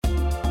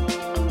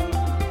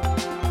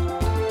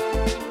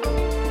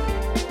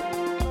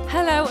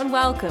and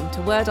welcome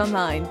to Word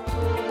Online.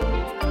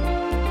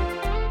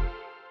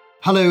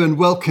 Hello and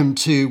welcome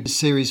to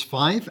Series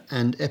 5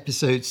 and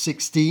Episode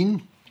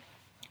 16.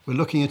 We're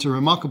looking at a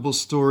remarkable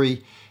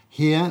story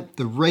here,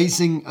 the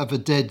raising of a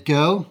dead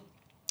girl,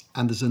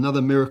 and there's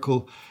another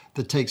miracle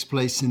that takes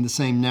place in the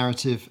same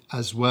narrative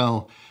as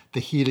well, the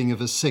healing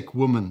of a sick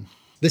woman.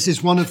 This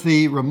is one of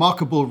the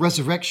remarkable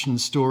resurrection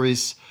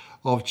stories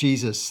of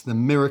Jesus, the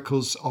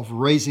miracles of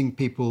raising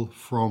people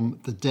from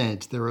the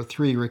dead. There are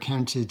 3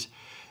 recounted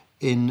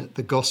in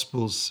the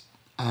Gospels,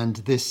 and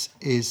this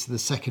is the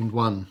second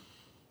one.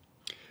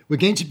 We're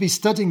going to be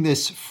studying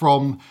this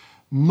from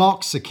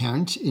Mark's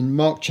account in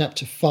Mark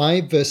chapter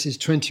 5, verses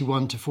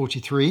 21 to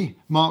 43.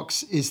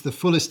 Mark's is the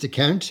fullest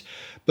account,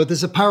 but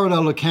there's a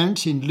parallel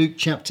account in Luke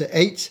chapter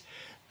 8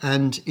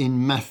 and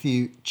in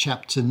Matthew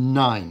chapter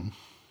 9.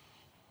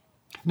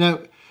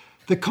 Now,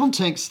 the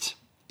context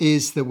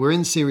is that we're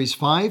in Series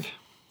 5,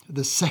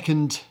 the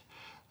second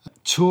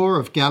tour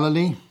of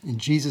Galilee in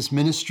Jesus'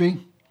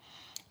 ministry.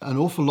 An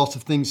awful lot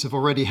of things have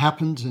already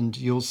happened, and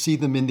you'll see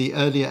them in the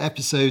earlier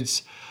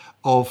episodes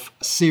of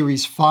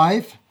Series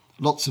 5.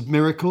 Lots of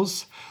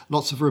miracles,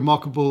 lots of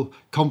remarkable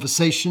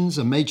conversations,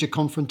 a major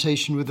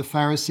confrontation with the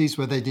Pharisees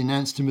where they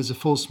denounced him as a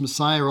false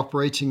Messiah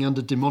operating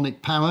under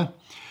demonic power.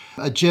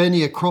 A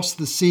journey across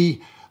the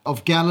Sea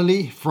of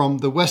Galilee from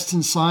the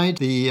western side,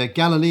 the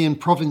Galilean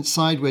province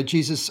side where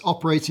Jesus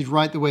operated,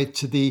 right the way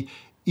to the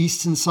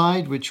eastern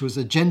side, which was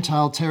a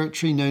Gentile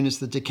territory known as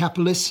the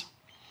Decapolis.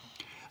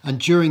 And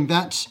during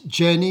that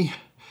journey,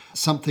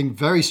 something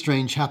very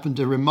strange happened.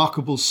 A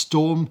remarkable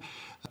storm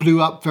blew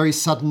up very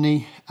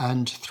suddenly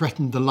and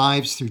threatened the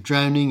lives through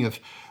drowning of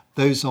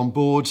those on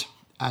board.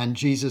 And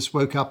Jesus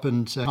woke up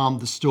and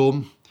calmed the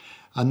storm.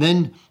 And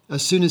then,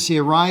 as soon as he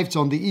arrived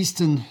on the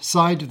eastern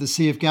side of the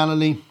Sea of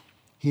Galilee,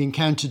 he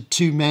encountered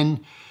 2 men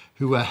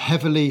who were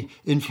heavily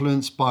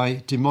influenced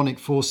by demonic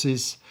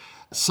forces,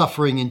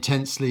 suffering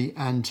intensely,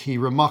 and he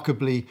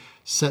remarkably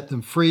set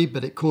them free.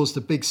 But it caused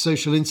a big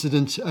social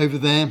incident over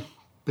there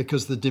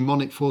because the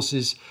demonic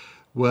forces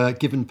were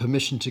given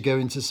permission to go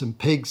into some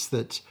pigs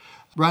that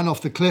ran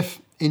off the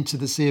cliff into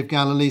the Sea of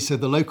Galilee. So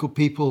the local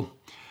people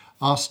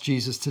asked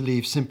Jesus to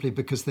leave simply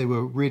because they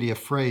were really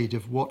afraid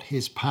of what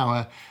his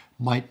power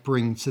might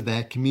bring to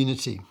their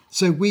community.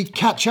 So we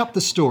catch up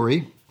the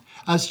story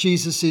as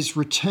Jesus is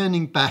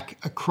returning back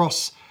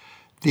across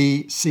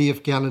the Sea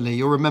of Galilee.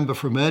 You'll remember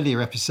from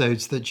earlier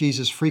episodes that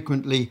Jesus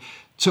frequently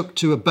took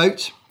to a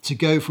boat to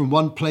go from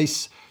one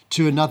place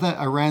to another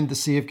around the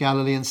Sea of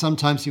Galilee, and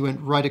sometimes he went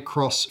right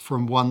across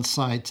from one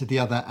side to the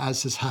other,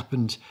 as has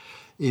happened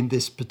in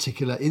this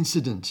particular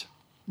incident.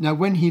 Now,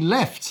 when he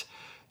left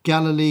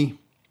Galilee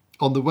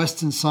on the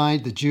western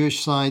side, the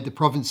Jewish side, the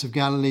province of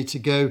Galilee, to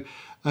go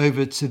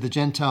over to the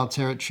Gentile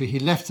territory, he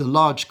left a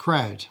large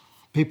crowd.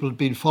 People had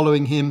been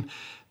following him.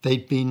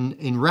 They'd been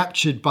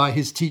enraptured by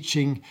his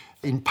teaching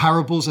in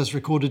parables, as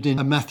recorded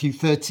in Matthew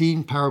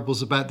 13,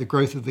 parables about the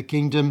growth of the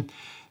kingdom.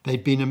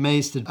 They'd been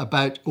amazed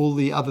about all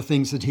the other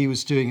things that he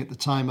was doing at the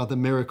time, other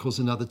miracles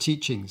and other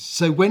teachings.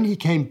 So when he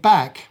came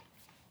back,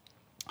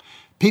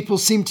 people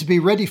seemed to be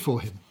ready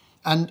for him,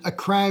 and a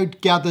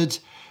crowd gathered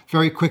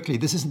very quickly.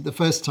 This isn't the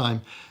first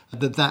time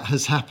that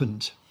has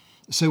happened.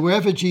 So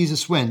wherever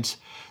Jesus went,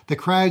 the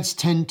crowds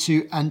tend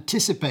to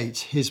anticipate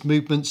his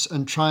movements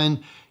and try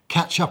and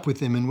catch up with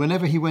him. And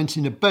whenever he went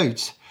in a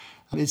boat,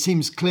 it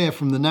seems clear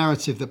from the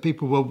narrative that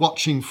people were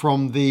watching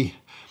from the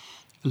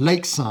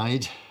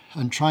lakeside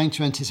and trying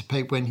to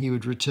anticipate when he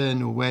would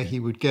return or where he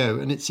would go.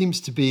 And it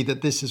seems to be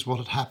that this is what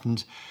had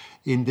happened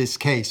in this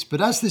case. But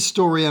as this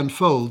story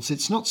unfolds,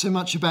 it's not so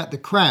much about the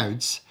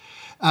crowds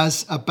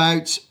as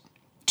about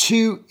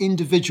 2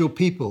 individual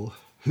people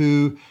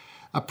who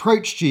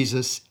approach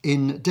Jesus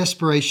in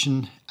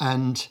desperation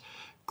and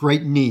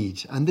great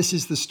need. And this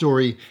is the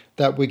story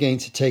that we're going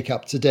to take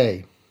up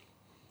today.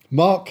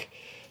 Mark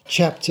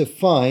chapter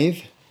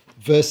 5,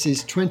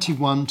 verses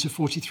 21 to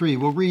 43.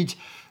 We'll read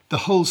the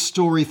whole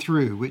story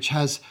through, which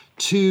has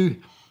 2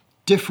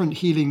 different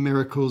healing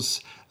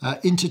miracles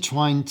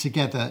intertwined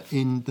together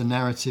in the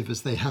narrative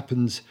as they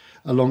happened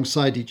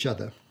alongside each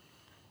other.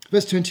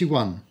 Verse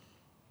 21.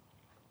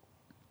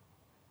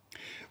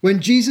 When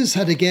Jesus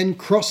had again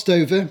crossed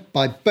over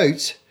by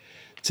boat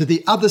to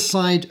the other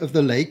side of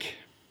the lake,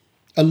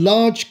 a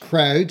large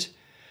crowd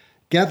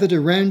gathered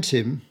around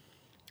him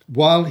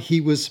while he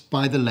was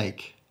by the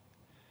lake.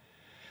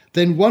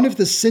 Then one of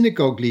the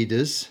synagogue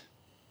leaders,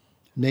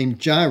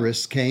 named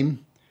Jairus,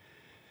 came,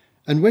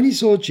 and when he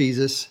saw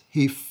Jesus,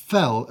 he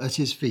fell at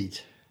his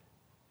feet.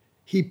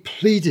 He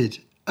pleaded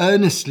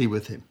earnestly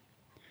with him.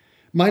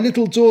 "My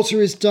little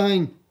daughter is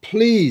dying.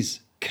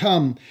 Please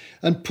come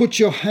and put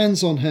your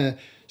hands on her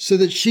so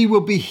that she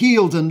will be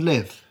healed and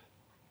live."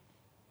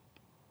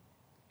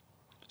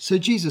 So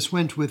Jesus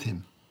went with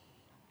him.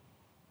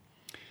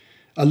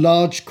 A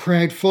large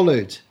crowd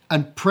followed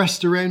and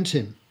pressed around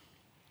him.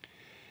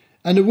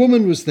 And a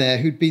woman was there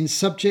who'd been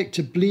subject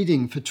to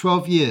bleeding for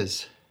 12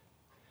 years.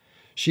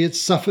 She had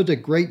suffered a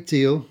great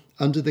deal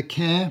under the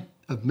care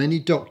of many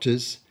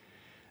doctors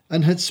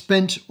and had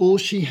spent all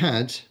she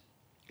had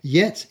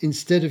Yet,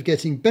 instead of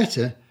getting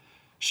better,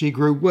 she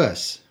grew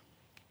worse.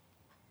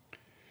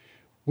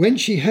 When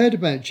she heard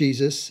about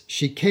Jesus,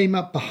 she came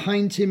up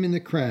behind him in the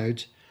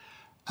crowd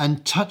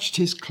and touched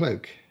his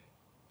cloak,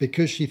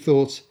 because she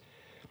thought,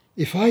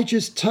 if I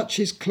just touch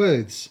his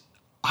clothes,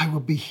 I will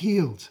be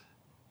healed.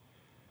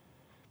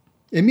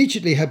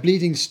 Immediately her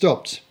bleeding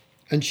stopped,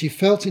 and she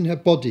felt in her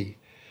body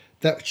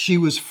that she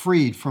was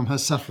freed from her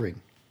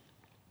suffering.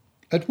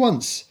 At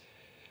once,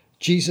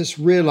 Jesus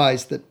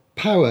realized that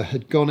power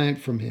had gone out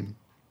from him.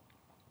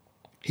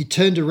 He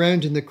turned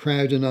around in the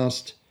crowd and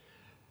asked,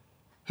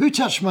 "Who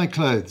touched my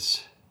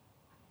clothes?"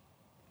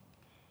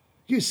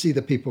 "You see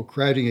the people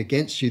crowding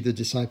against you," the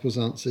disciples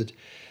answered,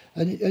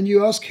 and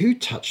you ask, "Who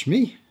touched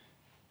me?"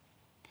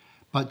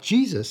 But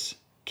Jesus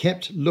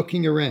kept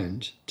looking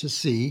around to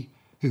see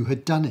who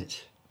had done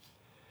it.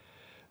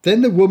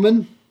 Then the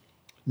woman,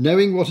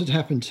 knowing what had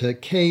happened to her,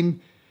 came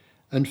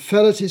and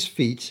fell at his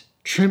feet,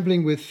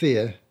 trembling with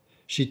fear.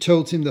 She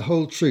told him the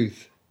whole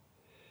truth.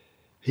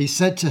 He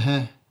said to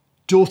her,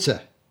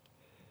 "Daughter,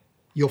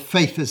 your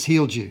faith has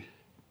healed you.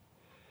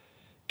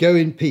 Go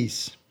in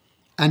peace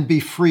and be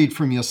freed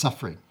from your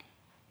suffering."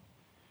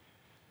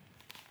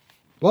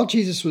 While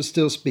Jesus was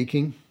still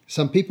speaking,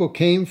 some people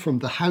came from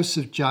the house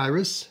of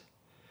Jairus,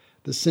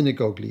 the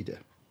synagogue leader.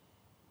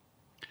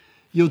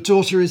 "Your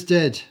daughter is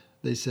dead,"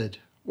 they said.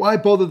 "Why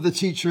bother the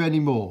teacher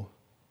anymore?"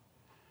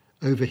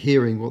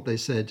 Overhearing what they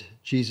said,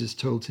 Jesus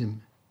told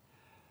him,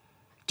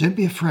 "Don't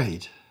be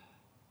afraid,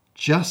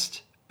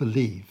 just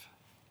believe."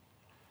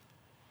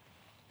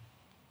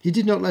 He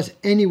did not let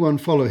anyone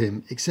follow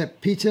him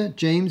except Peter,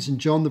 James, and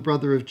John, the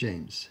brother of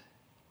James.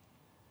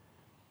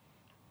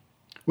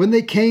 When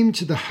they came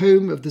to the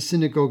home of the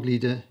synagogue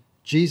leader,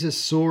 Jesus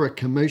saw a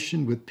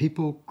commotion with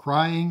people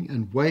crying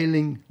and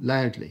wailing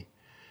loudly.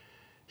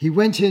 He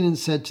went in and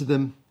said to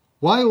them,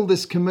 "Why all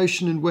this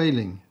commotion and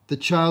wailing? The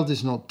child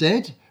is not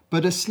dead,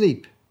 but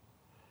asleep."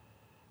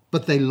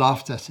 But they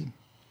laughed at him.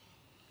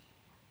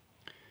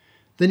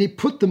 Then he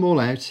put them all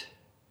out.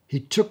 He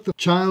took the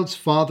child's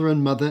father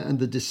and mother and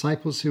the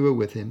disciples who were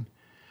with him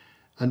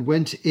and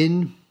went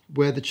in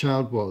where the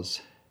child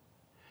was.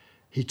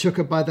 He took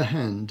her by the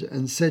hand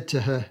and said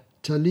to her,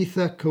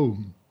 "Talitha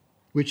koum,"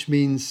 which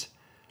means,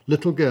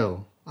 "Little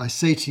girl, I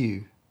say to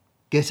you,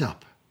 get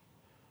up."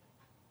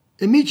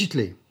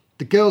 Immediately,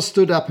 the girl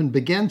stood up and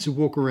began to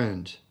walk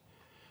around.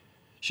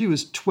 She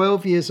was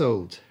 12 years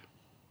old.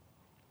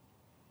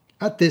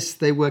 At this,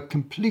 they were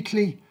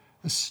completely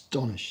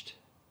astonished.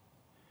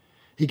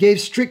 He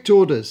gave strict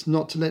orders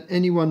not to let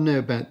anyone know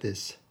about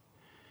this,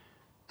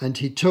 and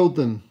he told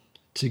them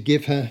to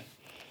give her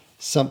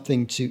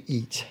something to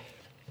eat.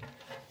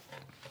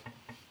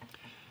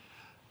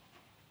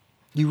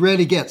 You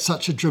rarely get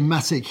such a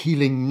dramatic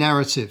healing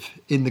narrative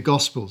in the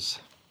Gospels,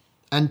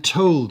 and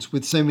told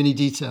with so many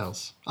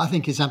details. I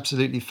think it's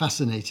absolutely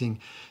fascinating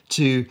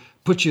to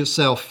put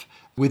yourself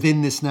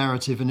within this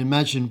narrative and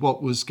imagine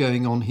what was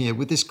going on here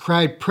with this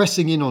crowd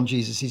pressing in on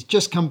Jesus. He's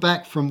just come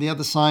back from the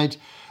other side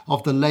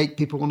of the lake.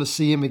 People want to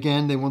see him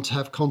again. They want to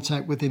have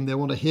contact with him. They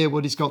want to hear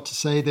what he's got to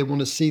say. They want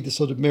to see the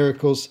sort of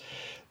miracles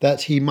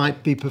that he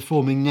might be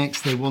performing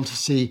next. They want to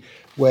see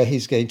where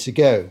he's going to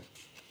go.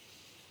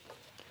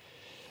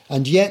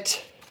 And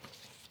yet,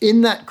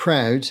 in that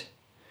crowd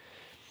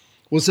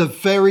was a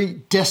very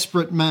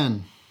desperate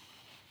man.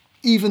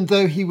 Even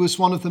though he was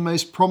one of the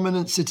most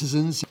prominent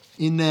citizens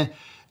in their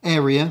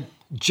area,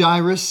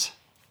 Jairus,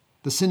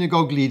 the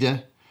synagogue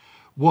leader,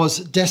 was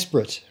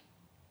desperate.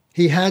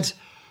 He had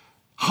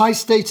high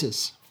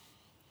status.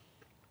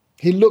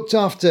 He looked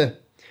after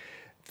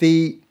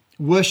the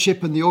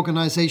worship and the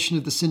organization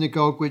of the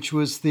synagogue, which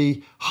was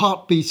the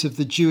heartbeat of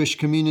the Jewish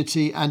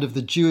community and of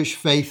the Jewish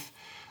faith.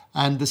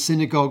 And the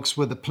synagogues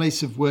were the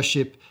place of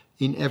worship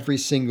in every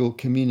single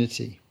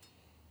community.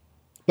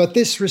 But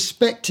this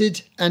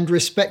respected and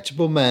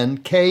respectable man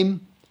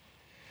came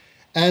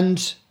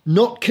and,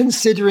 not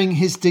considering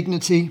his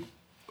dignity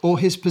or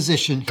his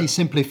position, he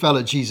simply fell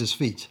at Jesus'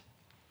 feet.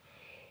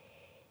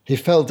 He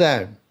fell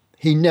down,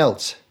 he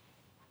knelt,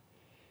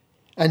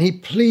 and he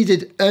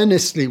pleaded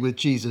earnestly with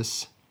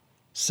Jesus,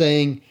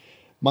 saying,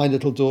 "My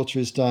little daughter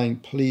is dying.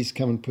 Please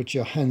come and put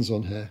your hands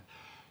on her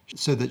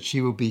so that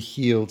she will be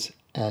healed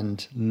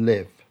and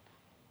live."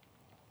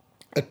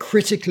 A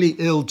critically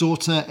ill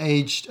daughter,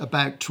 aged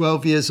about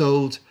 12 years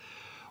old,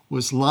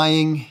 was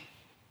lying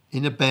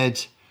in a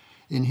bed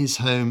in his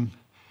home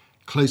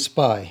close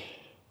by.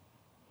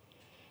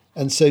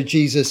 And so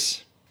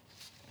Jesus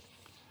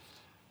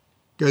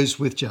goes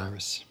with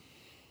Jairus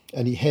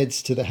and he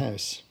heads to the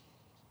house.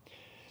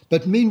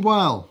 But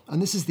meanwhile,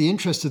 and this is the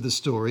interest of the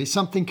story,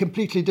 something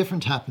completely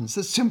different happens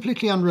that's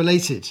completely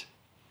unrelated.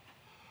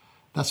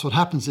 That's what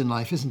happens in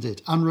life, isn't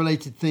it?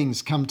 Unrelated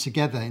things come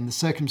together in the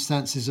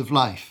circumstances of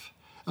life.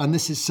 And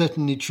this is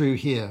certainly true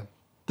here.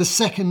 The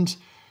second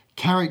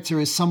character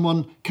is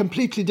someone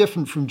completely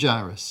different from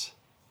Jairus.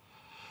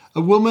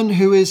 A woman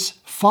who is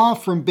far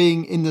from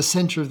being in the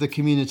center of the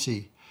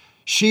community.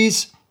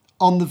 She's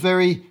on the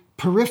very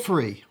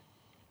periphery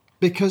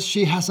because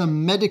she has a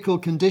medical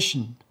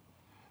condition,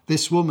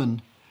 this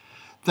woman,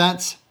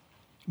 That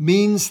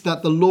means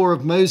that the law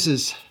of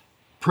Moses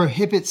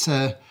prohibits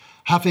her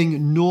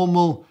having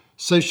normal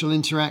social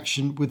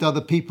interaction with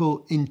other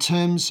people in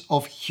terms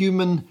of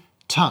human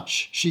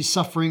touch. She's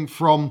suffering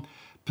from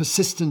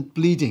persistent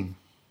bleeding.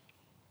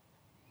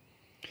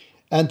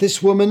 And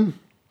this woman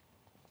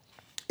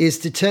is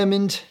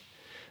determined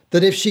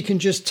that if she can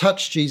just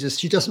touch Jesus,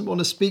 she doesn't want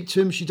to speak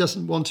to him, she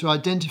doesn't want to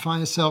identify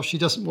herself, she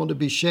doesn't want to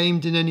be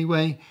shamed in any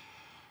way,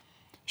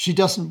 she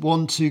doesn't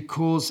want to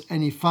cause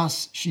any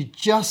fuss. She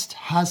just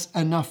has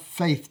enough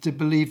faith to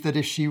believe that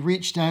if she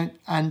reached out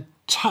and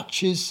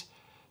touches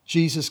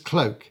Jesus'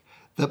 cloak,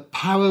 that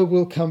power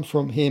will come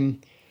from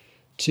him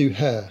to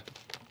her.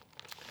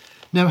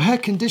 Now, her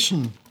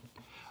condition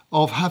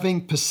of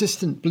having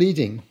persistent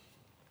bleeding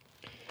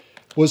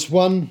was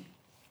one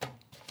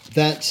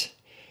that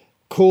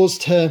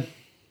caused her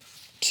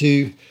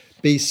to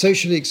be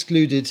socially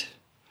excluded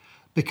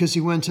because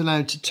you weren't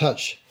allowed to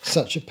touch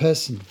such a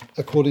person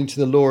according to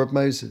the law of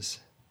Moses.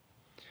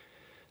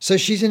 So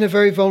she's in a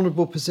very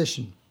vulnerable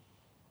position.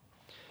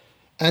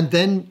 And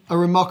then a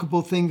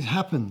remarkable thing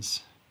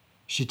happens.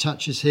 She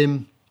touches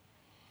him,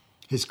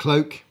 his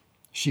cloak.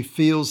 She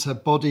feels her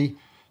body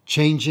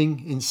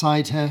changing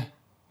inside her.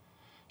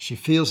 She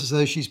feels as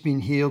though she's been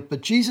healed.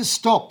 But Jesus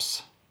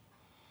stops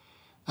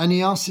and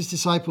he asks his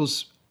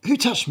disciples, "Who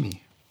touched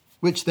me?"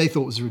 Which they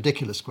thought was a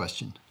ridiculous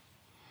question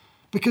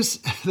because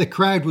the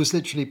crowd was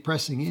literally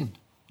pressing in.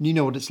 And you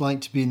know what it's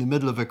like to be in the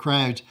middle of a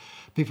crowd.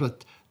 People are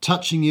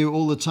touching you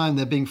all the time.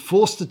 They're being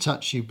forced to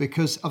touch you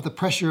because of the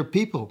pressure of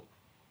people.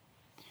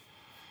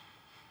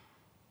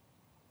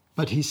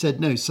 But he said,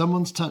 no,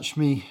 someone's touched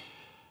me,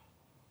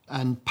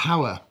 and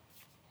power.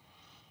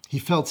 He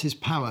felt his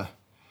power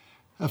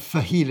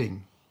for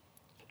healing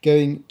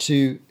going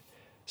to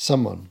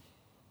someone.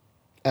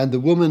 And the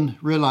woman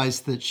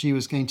realized that she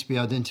was going to be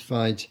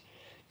identified,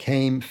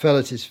 came, fell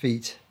at his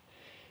feet,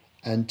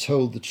 and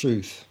told the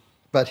truth.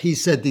 But he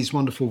said these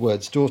wonderful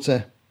words,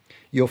 "Daughter,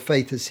 your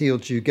faith has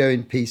healed you. Go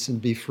in peace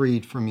and be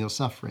freed from your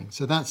suffering."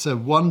 So that's a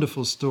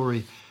wonderful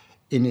story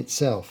in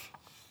itself.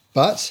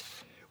 But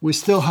we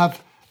still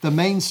have the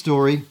main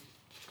story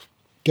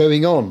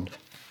going on.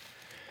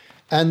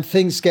 And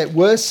things get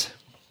worse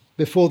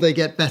before they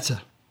get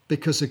better,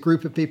 because a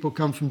group of people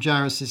come from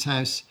Jairus'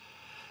 house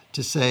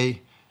to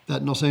say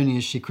that not only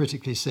is she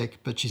critically sick,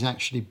 but she's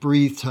actually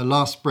breathed her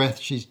last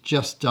breath. She's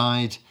just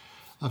died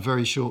a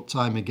very short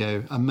time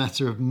ago, a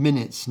matter of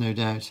minutes, no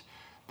doubt,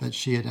 that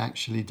she had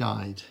actually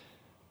died.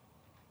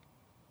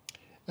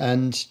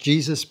 And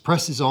Jesus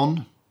presses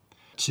on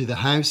to the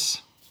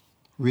house,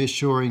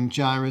 reassuring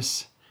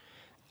Jairus.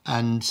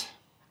 And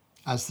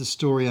as the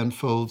story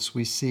unfolds,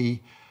 we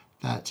see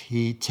that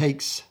he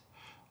takes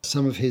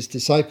some of his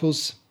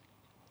disciples,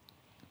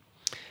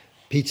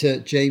 Peter,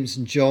 James,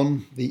 and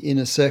John, the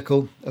inner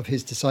circle of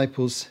his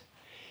disciples,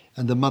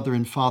 and the mother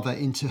and father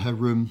into her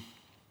room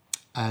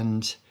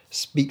and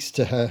speaks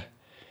to her,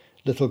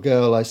 "Little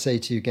girl, I say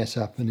to you, get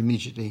up." And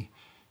immediately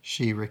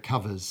she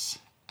recovers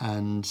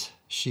and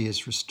she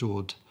is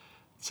restored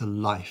to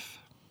life.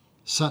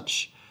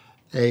 Such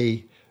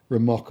a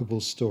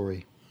remarkable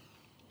story.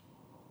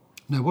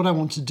 Now, what I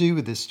want to do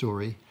with this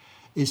story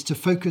is to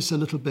focus a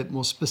little bit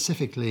more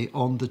specifically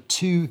on the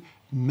two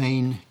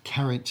main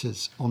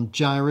characters, on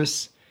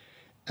Jairus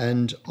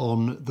and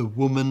on the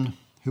woman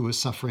who was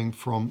suffering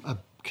from a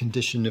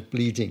condition of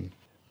bleeding.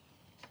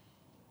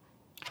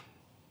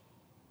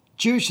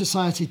 Jewish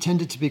society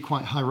tended to be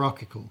quite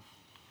hierarchical.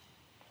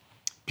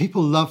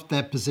 People loved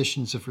their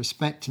positions of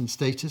respect and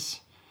status.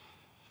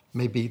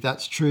 Maybe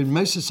that's true in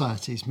most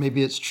societies.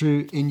 Maybe it's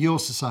true in your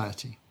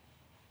society.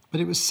 But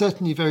it was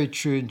certainly very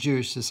true in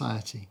Jewish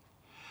society.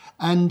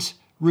 And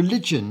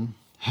religion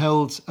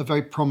held a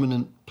very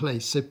prominent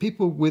place. So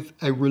people with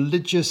a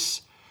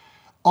religious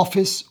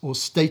office or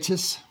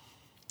status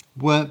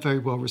were very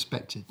well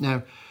respected.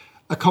 Now,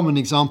 a common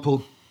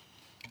example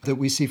that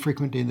we see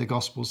frequently in the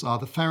Gospels are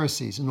the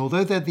Pharisees. And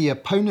although they're the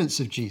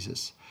opponents of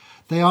Jesus,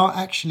 they are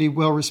actually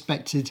well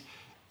respected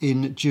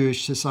in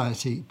Jewish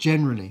society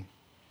generally.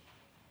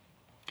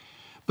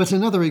 But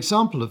another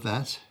example of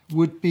that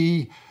would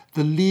be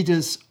the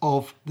leaders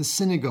of the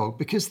synagogue,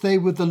 because they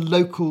were the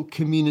local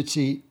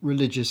community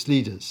religious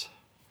leaders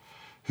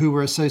who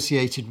were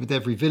associated with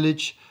every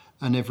village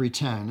and every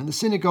town. And the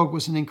synagogue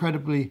was an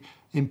incredibly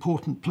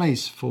important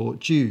place for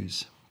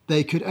Jews.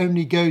 They could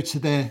only go to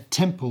their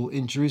temple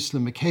in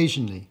Jerusalem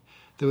occasionally.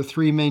 There were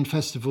 3 main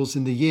festivals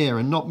in the year,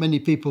 and not many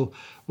people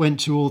went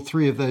to all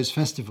 3 of those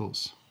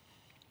festivals.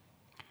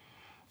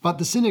 But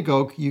the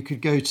synagogue you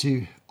could go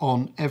to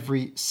on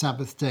every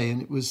Sabbath day,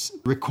 and it was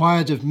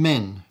required of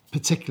men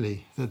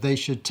particularly that they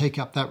should take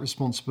up that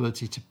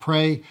responsibility to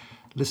pray,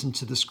 listen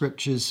to the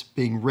scriptures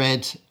being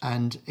read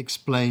and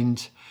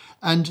explained.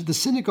 And the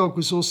synagogue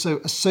was also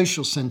a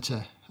social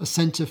centre, a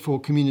centre for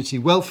community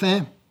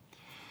welfare,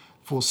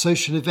 for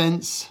social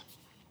events.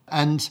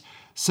 And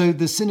so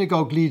the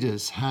synagogue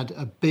leaders had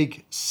a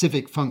big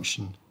civic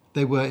function.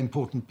 They were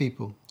important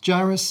people.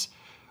 Jairus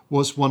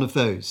was one of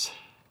those,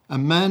 a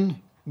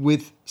man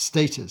with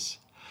status.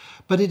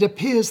 But it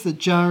appears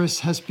that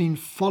Jairus has been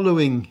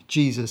following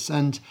Jesus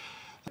and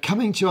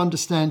coming to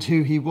understand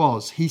who he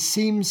was. He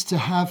seems to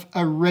have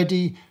a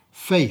ready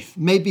faith.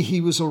 Maybe he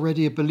was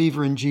already a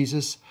believer in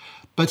Jesus,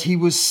 but he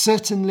was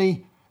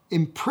certainly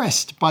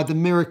impressed by the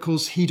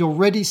miracles he'd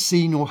already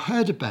seen or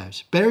heard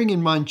about. Bearing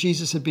in mind,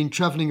 Jesus had been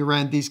traveling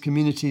around these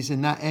communities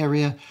in that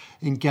area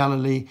in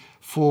Galilee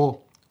for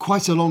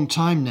quite a long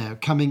time now,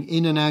 coming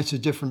in and out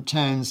of different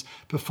towns,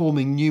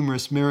 performing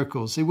numerous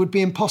miracles. It would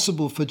be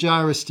impossible for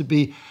Jairus to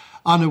be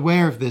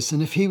unaware of this.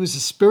 And if he was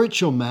a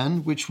spiritual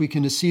man, which we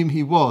can assume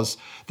he was,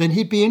 then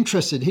he'd be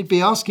interested. He'd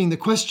be asking the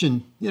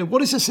question,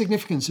 what is the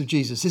significance of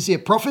Jesus? Is he a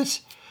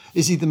prophet?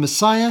 Is he the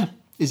Messiah?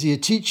 Is he a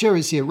teacher?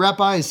 Is he a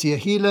rabbi? Is he a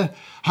healer?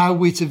 How are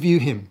we to view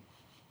him?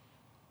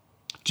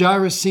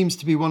 Jairus seems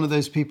to be one of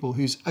those people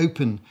who's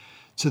open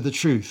to the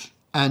truth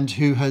and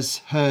who has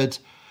heard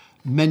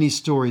many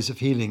stories of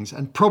healings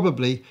and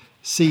probably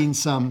seen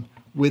some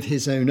with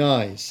his own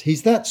eyes.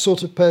 He's that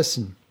sort of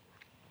person.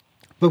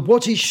 But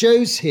what he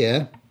shows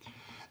here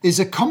is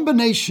a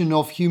combination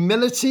of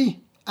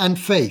humility and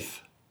faith.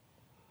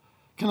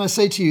 Can I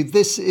say to you,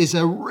 this is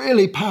a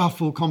really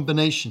powerful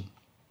combination.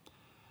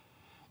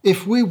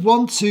 If we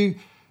want to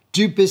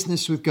do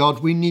business with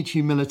God, we need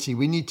humility.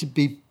 We need to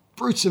be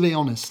brutally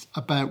honest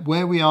about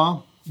where we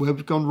are, where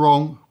we've gone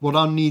wrong, what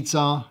our needs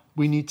are.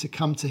 We need to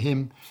come to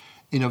him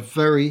in a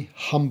very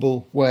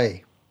humble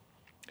way.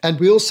 And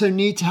we also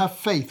need to have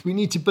faith. We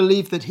need to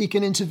believe that he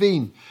can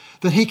intervene,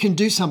 that he can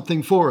do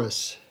something for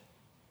us.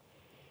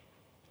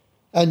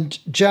 And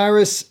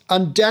Jairus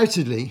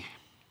undoubtedly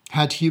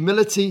had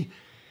humility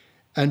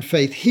and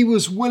faith. He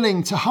was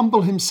willing to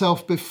humble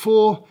himself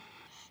before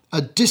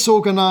a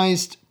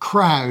disorganized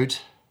crowd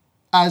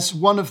as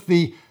one of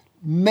the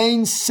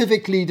main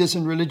civic leaders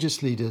and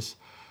religious leaders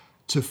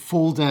to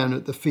fall down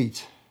at the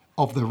feet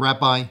of the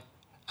rabbi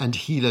and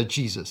healer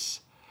Jesus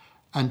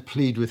and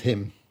plead with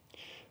him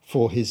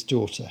for his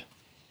daughter.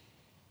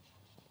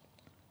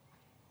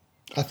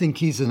 I think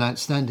he's an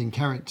outstanding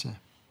character,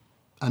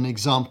 an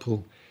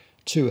example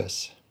to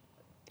us.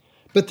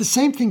 But the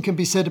same thing can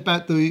be said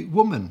about the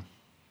woman.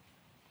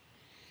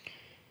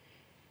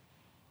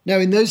 Now,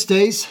 in those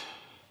days,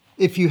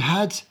 if you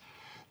had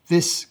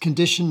this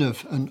condition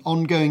of an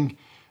ongoing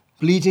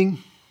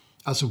bleeding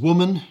as a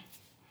woman,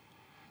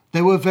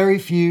 there were very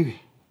few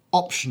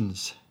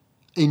options.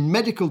 In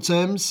medical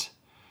terms,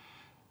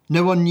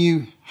 no one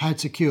knew how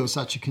to cure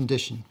such a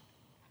condition.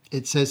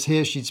 It says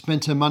here she'd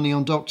spent her money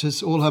on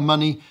doctors, all her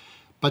money,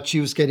 but she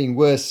was getting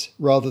worse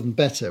rather than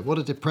better. What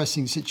a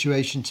depressing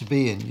situation to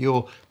be in.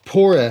 You're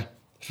poorer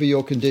for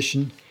your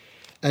condition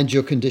and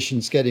your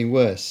condition's getting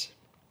worse.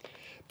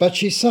 But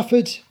she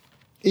suffered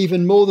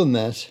even more than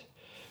that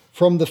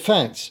from the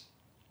fact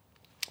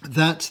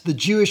that the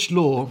Jewish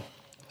law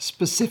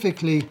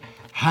specifically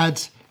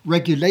had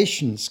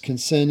regulations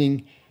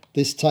concerning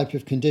this type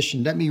of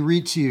condition. Let me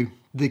read to you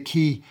the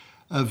key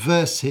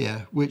verse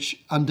here,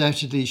 which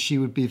undoubtedly she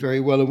would be very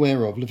well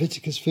aware of.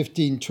 Leviticus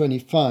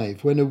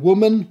 15:25. When a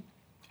woman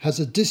has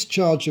a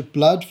discharge of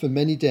blood for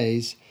many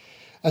days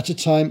at a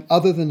time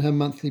other than her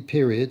monthly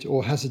period,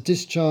 or has a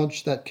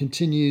discharge that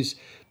continues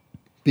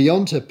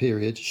beyond her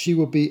period, she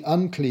will be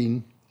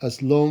unclean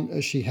as long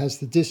as she has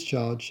the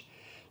discharge,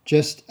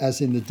 just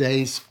as in the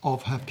days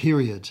of her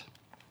period.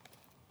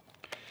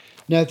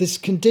 Now, this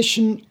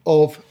condition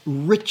of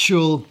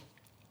ritual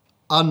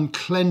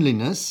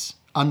uncleanness,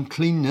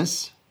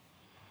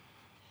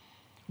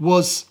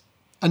 was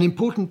an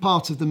important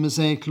part of the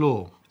Mosaic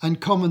law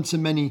and common to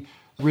many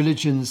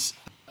religions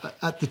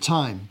at the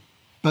time.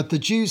 But the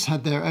Jews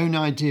had their own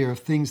idea of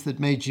things that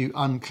made you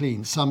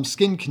unclean. Some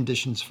skin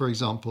conditions, for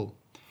example,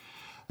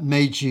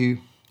 made you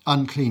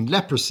unclean.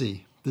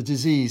 Leprosy, the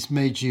disease,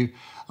 made you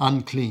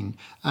unclean.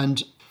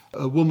 And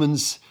a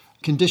woman's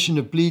condition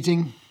of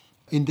bleeding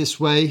in this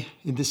way,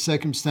 in this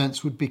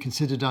circumstance, would be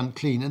considered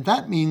unclean. And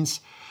that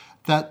means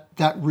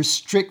that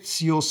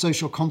restricts your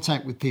social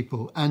contact with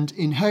people. And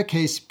in her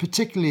case,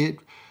 particularly,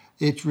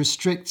 it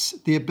restricts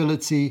the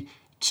ability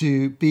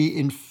to be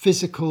in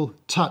physical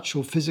touch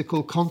or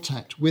physical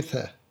contact with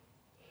her.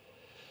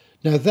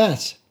 Now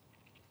that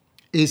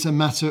is a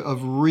matter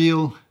of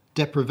real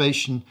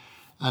deprivation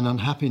and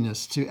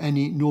unhappiness to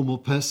any normal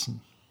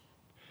person.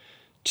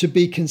 To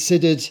be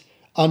considered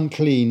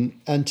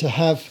unclean and to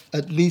have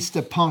at least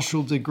a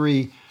partial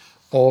degree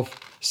of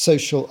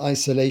social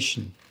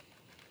isolation.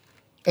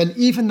 And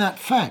even that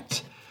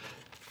fact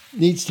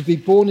needs to be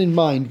borne in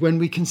mind when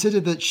we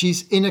consider that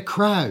she's in a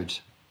crowd.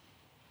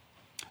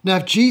 Now,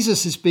 if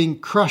Jesus is being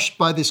crushed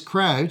by this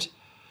crowd,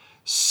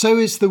 so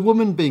is the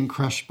woman being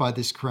crushed by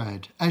this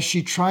crowd. As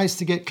she tries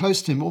to get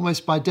close to him,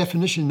 almost by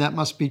definition, that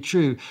must be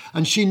true.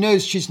 And she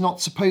knows she's not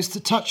supposed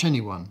to touch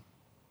anyone.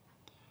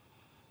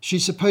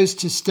 She's supposed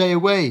to stay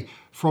away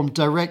from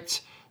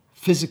direct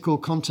physical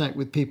contact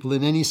with people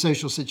in any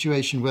social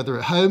situation, whether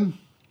at home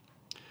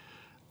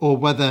or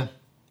whether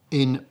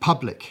in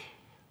public.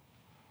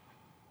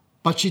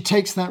 But she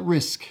takes that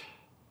risk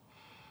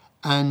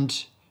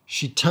and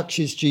she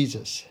touches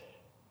Jesus.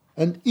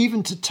 And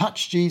even to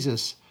touch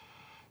Jesus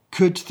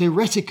could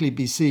theoretically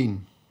be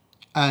seen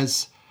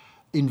as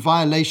in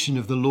violation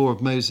of the law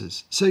of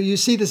Moses. So you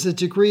see there's a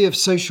degree of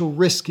social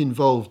risk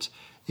involved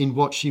in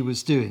what she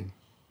was doing.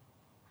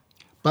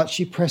 But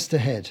she pressed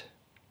ahead.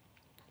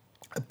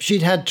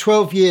 She'd had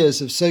 12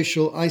 years of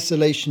social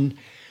isolation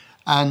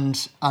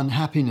and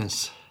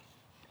unhappiness,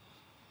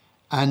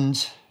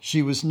 and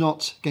she was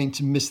not going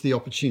to miss the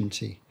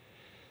opportunity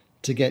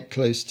to get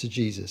close to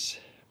Jesus.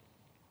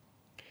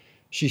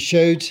 She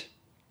showed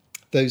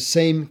those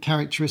same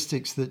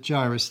characteristics that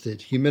Jairus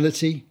did: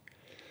 humility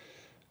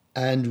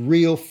and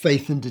real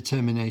faith and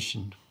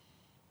determination.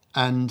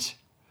 And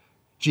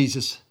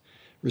Jesus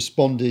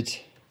responded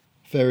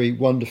very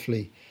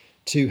wonderfully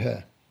to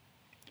her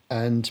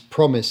and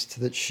promised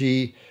that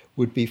she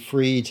would be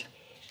freed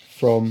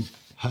from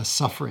her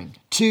suffering.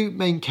 Two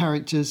main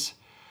characters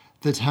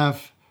that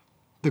have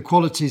the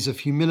qualities of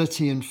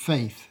humility and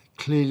faith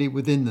clearly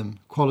within them,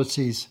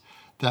 qualities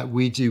that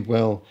we do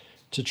well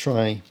to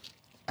try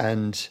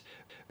and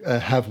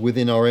have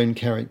within our own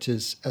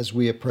characters as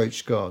we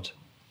approach God.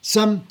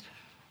 Some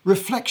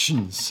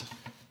reflections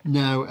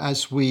now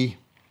as we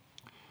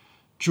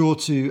draw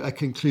to a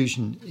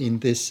conclusion in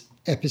this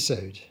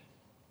episode.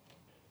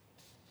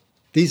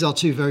 These are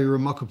two very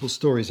remarkable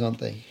stories, aren't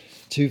they?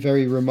 Two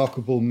very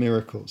remarkable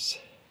miracles.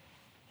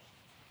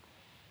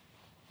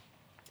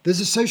 There's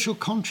a social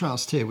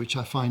contrast here which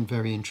I find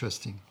very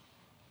interesting.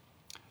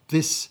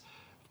 This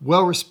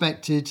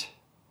well-respected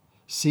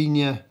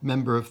senior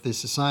member of the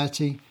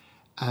society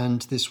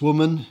and this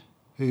woman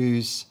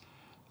who's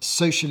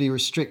socially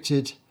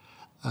restricted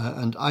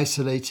and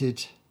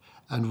isolated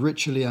and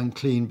ritually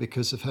unclean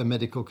because of her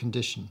medical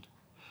condition.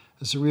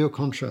 There's a real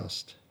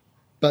contrast.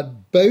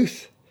 But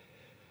both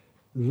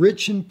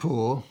rich and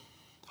poor,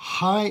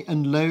 high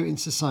and low in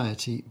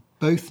society,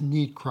 both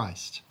need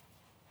Christ.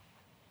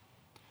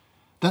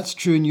 That's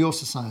true in your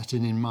society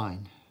and in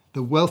mine.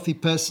 The wealthy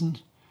person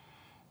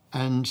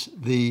and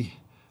the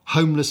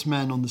homeless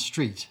man on the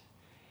street,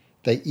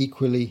 they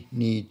equally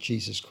need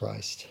Jesus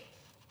Christ.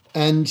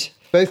 And in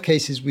both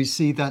cases, we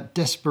see that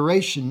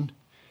desperation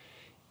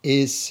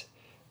is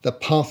the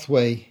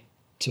pathway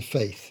to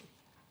faith.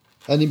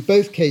 And in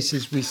both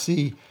cases, we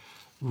see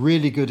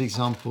really good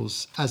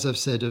examples, as I've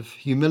said, of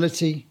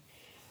humility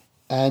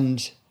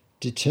and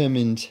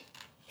determined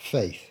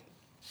faith.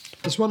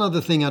 There's one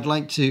other thing I'd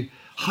like to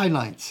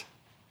highlight.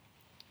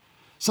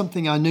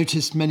 Something I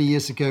noticed many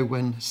years ago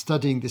when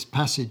studying this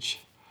passage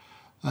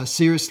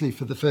seriously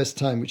for the first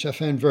time, which I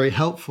found very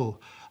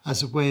helpful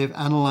as a way of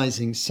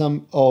analysing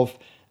some of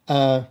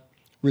our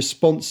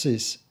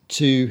responses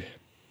to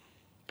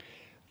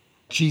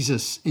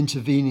Jesus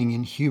intervening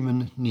in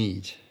human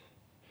need.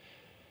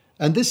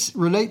 And this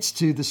relates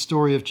to the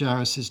story of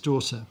Jairus'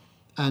 daughter,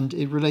 and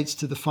it relates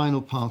to the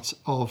final part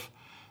of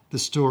the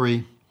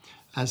story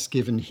as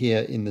given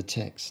here in the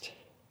text.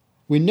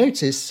 We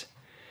notice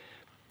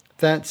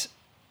that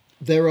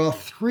there are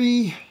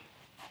three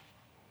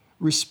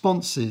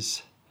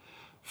responses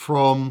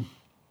from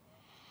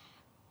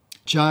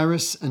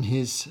Jairus and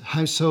his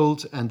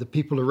household and the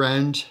people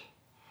around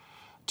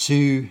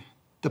to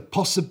the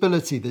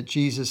possibility that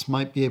Jesus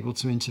might be able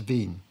to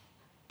intervene,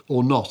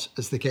 or not,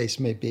 as the case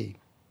may be.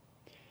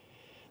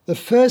 The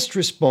first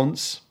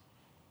response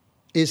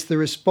is the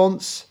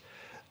response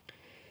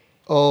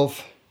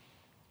of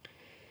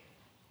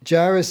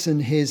Jairus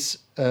and his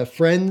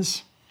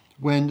friends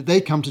when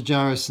they come to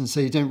Jairus and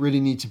say, you don't really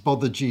need to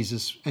bother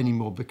Jesus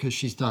anymore because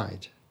she's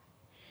died.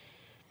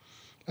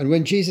 And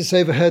when Jesus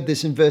overheard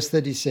this in verse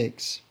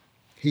 36,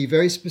 he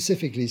very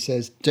specifically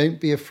says, don't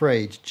be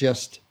afraid,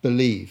 just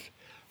believe.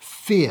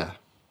 Fear.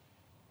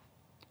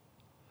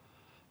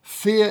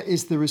 Fear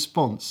is the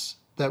response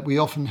that we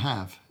often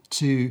have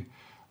to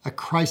a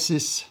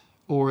crisis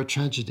or a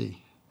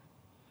tragedy.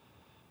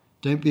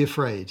 Don't be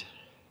afraid.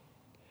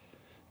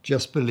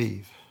 Just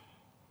believe.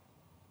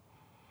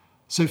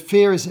 So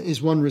fear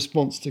is one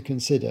response to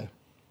consider.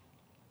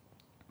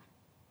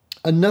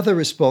 Another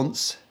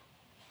response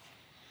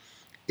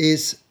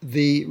is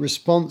the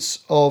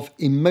response of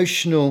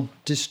emotional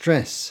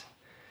distress.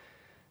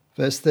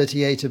 Verse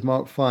 38 of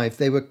Mark 5,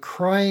 they were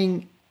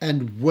crying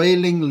and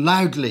wailing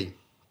loudly.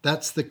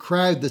 That's the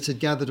crowd that had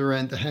gathered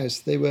around the house.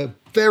 They were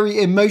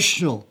very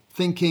emotional,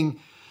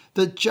 thinking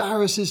that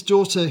Jairus'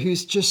 daughter,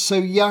 who's just so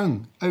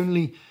young,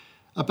 only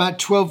about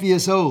 12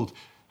 years old,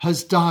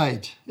 has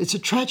died. It's a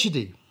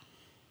tragedy.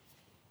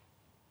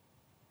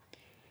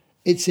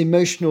 It's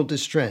emotional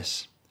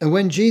distress. And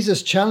when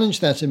Jesus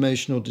challenged that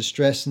emotional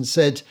distress and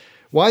said,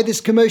 why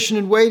this commotion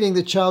and wailing?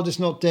 The child is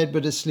not dead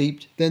but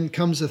asleep. Then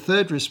comes a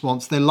third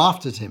response. They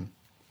laughed at him.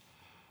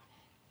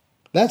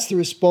 That's the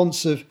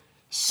response of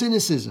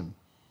cynicism.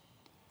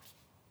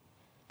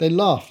 They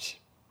laughed.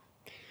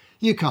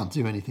 You can't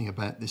do anything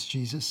about this,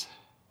 Jesus.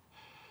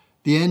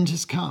 The end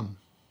has come.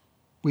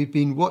 We've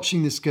been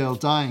watching this girl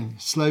dying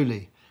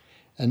slowly,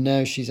 and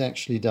now she's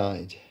actually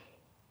died.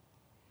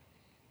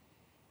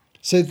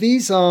 So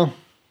these are,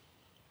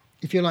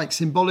 if you like,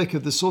 symbolic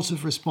of the sort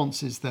of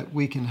responses that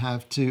we can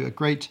have to a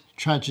great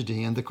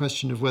tragedy and the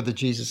question of whether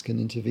Jesus can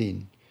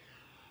intervene.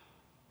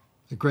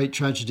 a great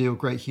tragedy or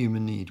great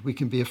human need. We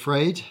can be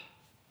afraid.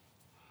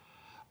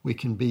 We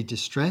can be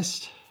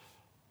distressed.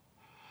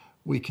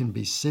 We can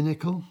be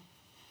cynical.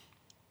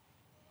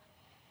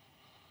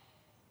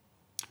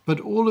 But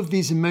all of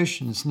these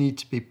emotions need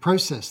to be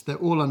processed. They're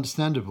all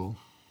understandable,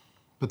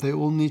 but they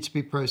all need to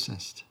be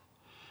processed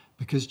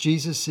because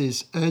Jesus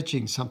is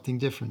urging something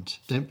different.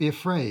 Don't be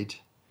afraid.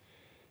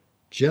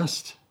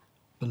 Just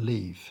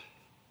believe.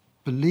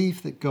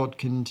 Believe that God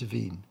can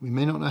intervene. We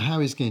may not know how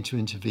he's going to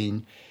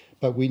intervene,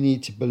 but we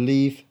need to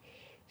believe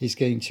he's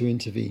going to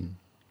intervene.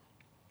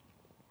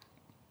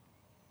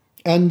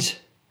 And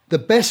the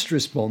best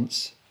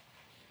response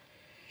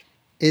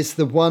is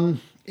the one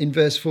in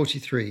verse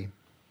 43.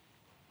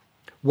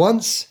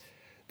 Once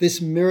this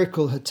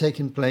miracle had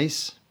taken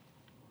place,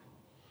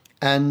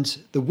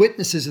 and the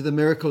witnesses of the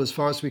miracle, as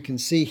far as we can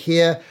see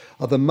here,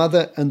 are the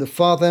mother and the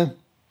father,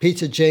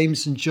 Peter,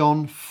 James, and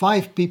John,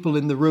 5 people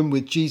in the room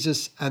with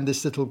Jesus and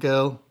this little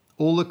girl,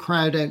 all the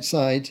crowd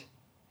outside.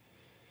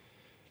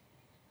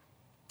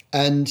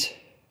 And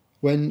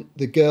when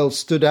the girl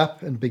stood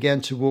up and began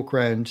to walk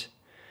around,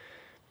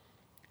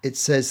 it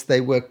says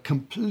they were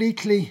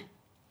completely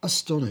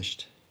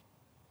astonished.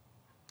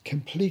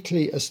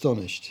 Completely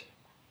astonished.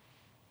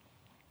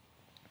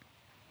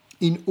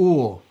 In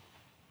awe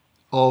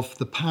of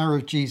the power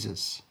of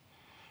Jesus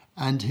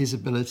and his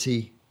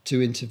ability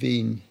to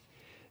intervene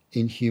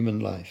in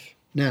human life.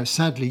 Now,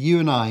 sadly, you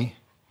and I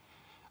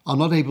are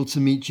not able to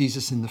meet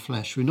Jesus in the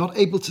flesh. We're not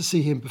able to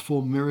see him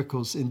perform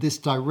miracles in this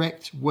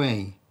direct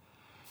way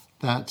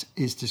that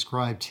is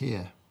described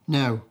here.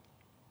 Now,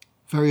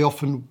 very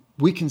often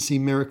we can see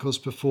miracles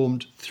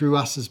performed through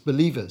us as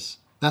believers.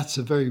 That's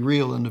a very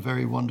real and a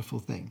very wonderful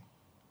thing.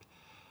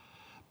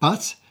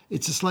 But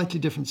it's a slightly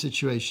different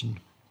situation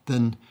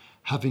than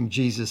having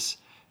Jesus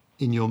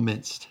in your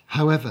midst.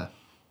 However,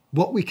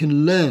 what we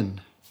can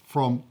learn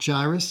from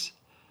Jairus,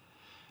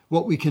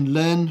 what we can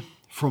learn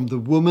from the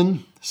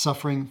woman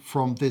suffering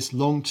from this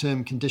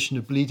long-term condition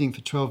of bleeding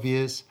for 12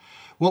 years,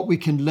 what we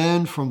can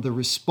learn from the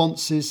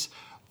responses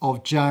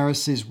of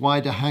Jairus'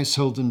 wider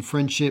household and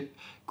friendship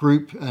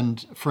group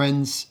and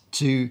friends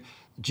to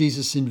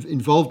Jesus'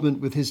 involvement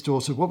with his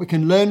daughter, what we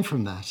can learn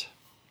from that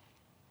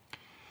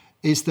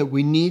is that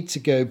we need to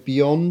go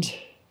beyond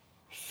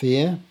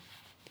fear.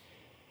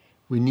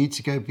 We need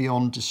to go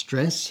beyond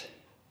distress.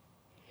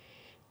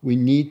 We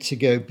need to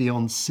go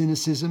beyond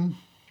cynicism.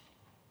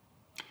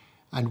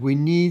 And we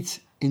need,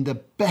 in the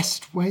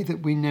best way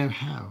that we know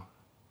how,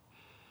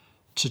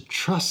 to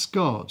trust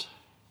God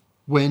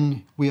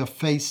when we are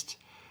faced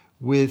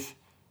with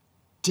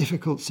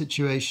difficult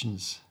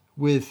situations,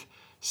 with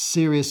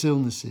serious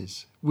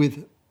illnesses,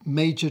 with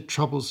major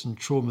troubles and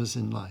traumas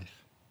in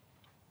life.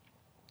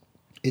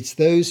 It's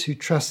those who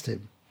trust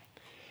him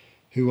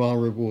who are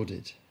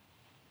rewarded.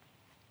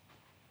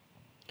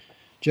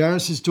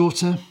 Jairus'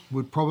 daughter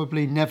would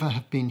probably never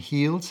have been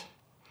healed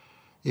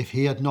if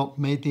he had not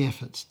made the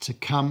effort to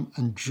come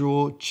and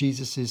draw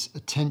Jesus'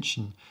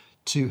 attention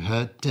to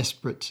her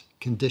desperate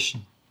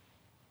condition.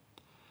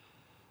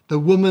 The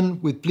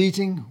woman with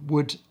bleeding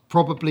would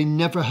probably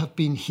never have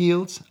been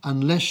healed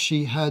unless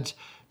she had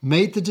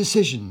made the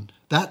decision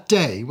that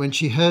day when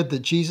she heard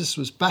that Jesus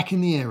was back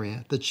in the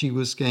area, that she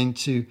was going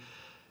to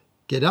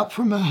get up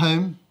from her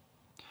home,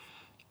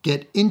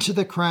 get into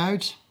the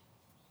crowd,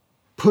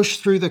 push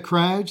through the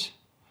crowd,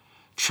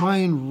 try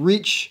and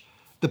reach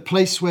the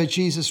place where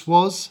Jesus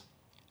was,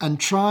 and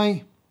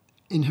try,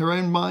 in her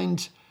own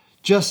mind,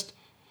 just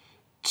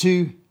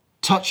to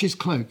touch his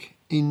cloak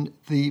in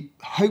the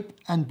hope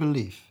and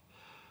belief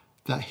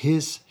that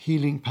his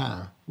healing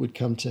power would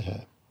come to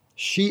her.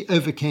 She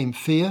overcame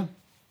fear.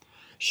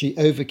 She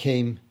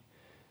overcame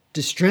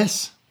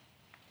distress.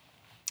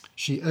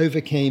 She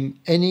overcame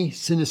any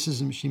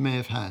cynicism she may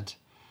have had.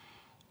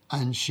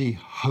 And she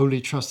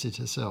wholly trusted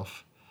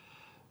herself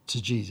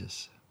to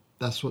Jesus.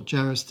 That's what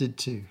Jairus did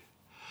too.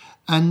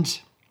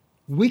 And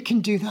we can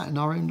do that in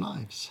our own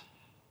lives.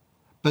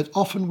 But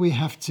often we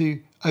have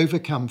to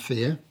overcome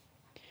fear,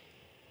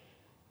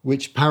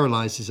 which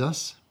paralyzes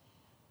us,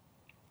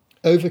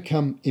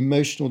 overcome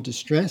emotional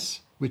distress,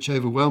 which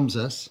overwhelms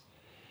us,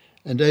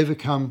 and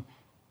overcome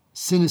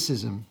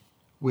cynicism,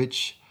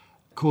 which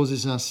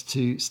causes us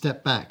to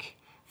step back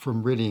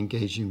from really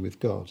engaging with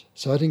God.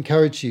 So I'd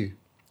encourage you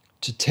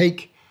to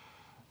take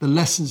the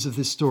lessons of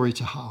this story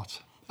to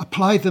heart,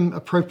 apply them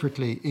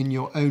appropriately in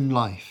your own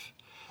life,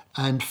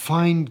 and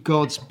find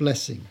God's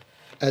blessing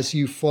as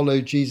you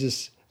follow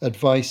Jesus'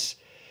 advice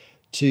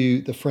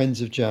to the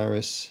friends of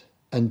Jairus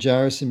and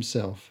Jairus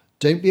himself.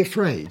 Don't be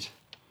afraid.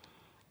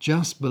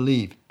 Just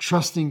believe.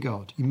 Trust in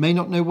God. You may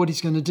not know what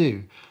he's going to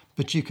do,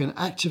 but you can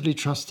actively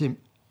trust him,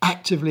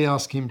 actively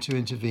ask him to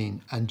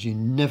intervene, and you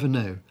never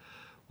know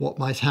what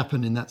might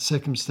happen in that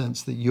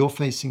circumstance that you're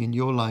facing in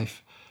your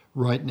life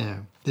right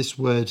now. This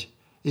word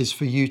is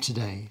for you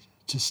today,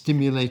 to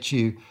stimulate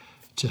you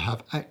to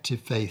have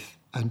active faith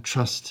and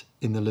trust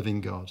in the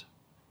living God.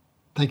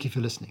 Thank you for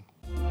listening.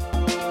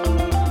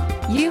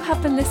 You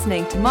have been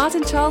listening to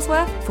Martin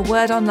Charlesworth for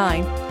Word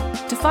Online.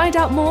 To find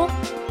out more,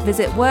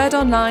 visit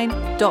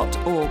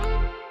wordonline.org.